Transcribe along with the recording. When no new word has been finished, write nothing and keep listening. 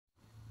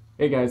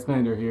Hey guys,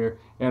 Clandor here,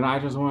 and I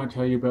just want to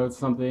tell you about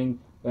something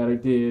that I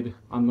did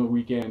on the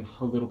weekend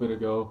a little bit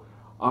ago.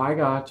 I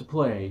got to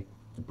play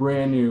the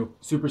brand new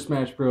Super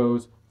Smash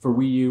Bros. For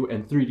Wii U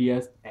and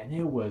 3DS, and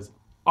it was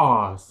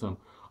awesome.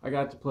 I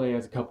got to play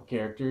as a couple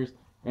characters,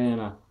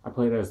 and I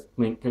played as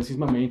Link because he's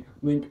my main.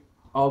 Link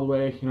all the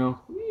way,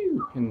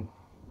 and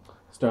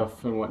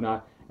stuff and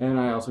whatnot. And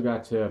I also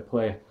got to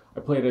play.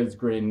 I played as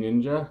Great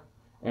Ninja,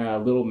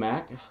 Little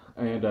Mac,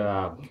 and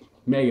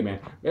Mega Man.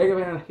 Mega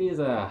Man,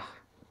 uh,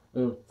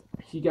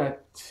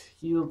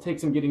 he'll take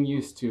some getting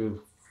used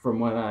to from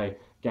what I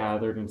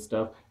gathered and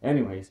stuff.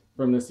 Anyways,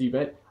 from this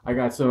event, I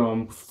got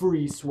some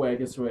free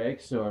swag, so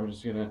I'm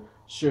just gonna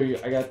show you.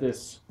 I got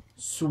this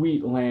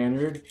sweet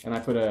lanyard, and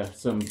I put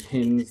some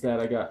pins that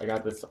I got. I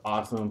got this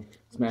awesome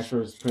Smash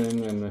Bros.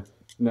 Pin and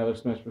another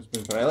Smash Bros.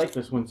 Pin, but I like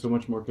this one so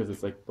much more because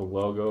it's like the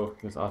logo.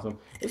 It's awesome.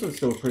 This one's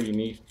still pretty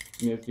neat,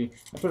 nifty.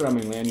 I put it on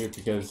my lanyard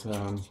because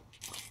I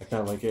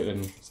kind of like it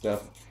and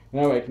stuff.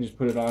 And that way I can just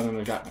put it on, and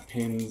I got my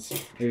pins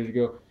ready to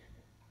go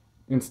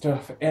and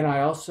stuff. And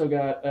I also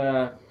got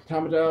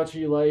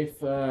Tamagotchi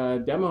Life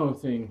demo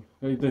thing.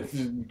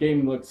 The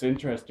game looks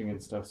interesting and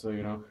stuff, so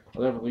I'll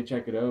definitely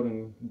check it out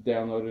and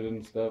download it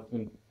and stuff,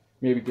 and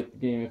maybe get the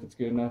game if it's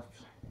good enough.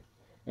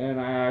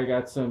 And I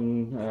got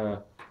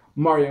some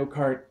Mario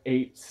Kart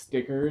 8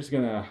 stickers.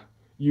 Gonna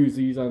use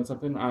these on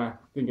something. I'm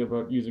thinking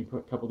about using a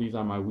couple of these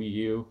on my Wii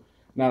U.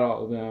 Not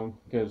all of them,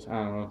 because I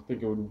don't know. I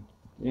think it would,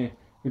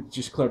 it's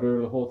just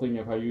clutter the whole thing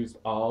if I used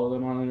all of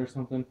them on it or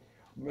something.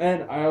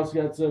 And I also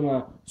got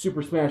some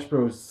Super Smash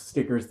Bros.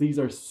 Stickers. These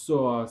are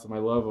so awesome. I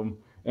love them.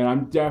 And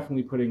I'm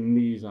definitely putting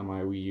these on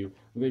my Wii U.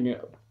 I'm thinking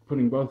of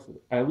putting both,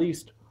 at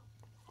least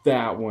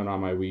that one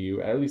on my Wii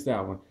U. At least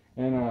that one.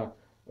 And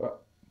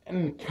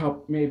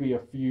maybe a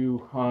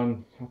few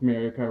on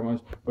Mario Kart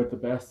ones. But the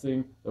best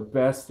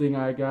thing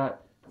I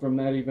got from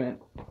that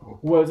event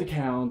was a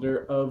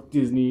calendar of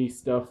Disney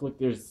stuff. Look,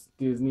 there's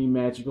Disney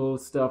magical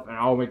stuff, and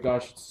oh my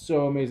gosh, it's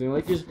so amazing.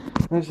 Let's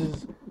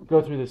just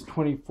go through this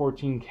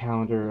 2014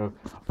 calendar of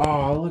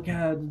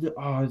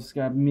it's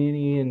got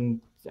Minnie and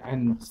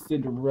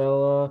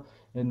Cinderella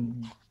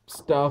and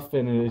stuff,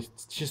 and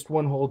it's just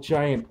one whole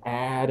giant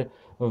ad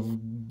of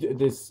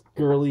this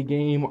girly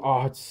game.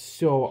 Oh, it's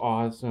so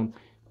awesome.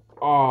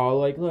 Oh,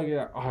 look at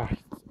that. Oh,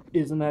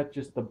 isn't that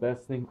just the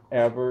best thing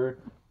ever?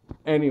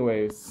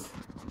 Anyways,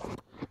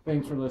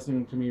 thanks for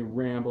listening to me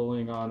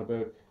rambling on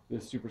about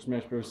this Super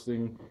Smash Bros.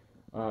 Thing.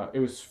 It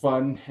was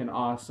fun and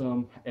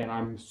awesome, and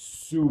I'm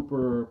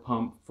super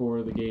pumped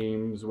for the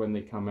games when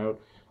they come out.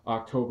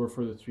 October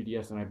for the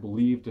 3DS, and I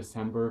believe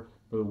December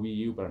for the Wii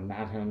U, but I'm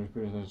not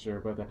 100% sure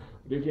about that.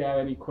 But if you have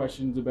any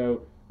questions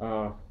about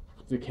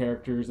the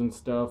characters and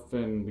stuff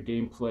and the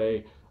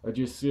gameplay,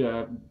 just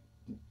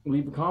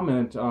leave a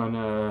comment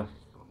on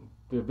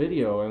the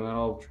video, and then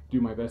I'll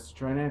do my best to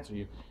try and answer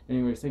you.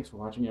 Anyways, thanks for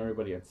watching,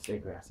 everybody, and stay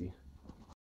grassy.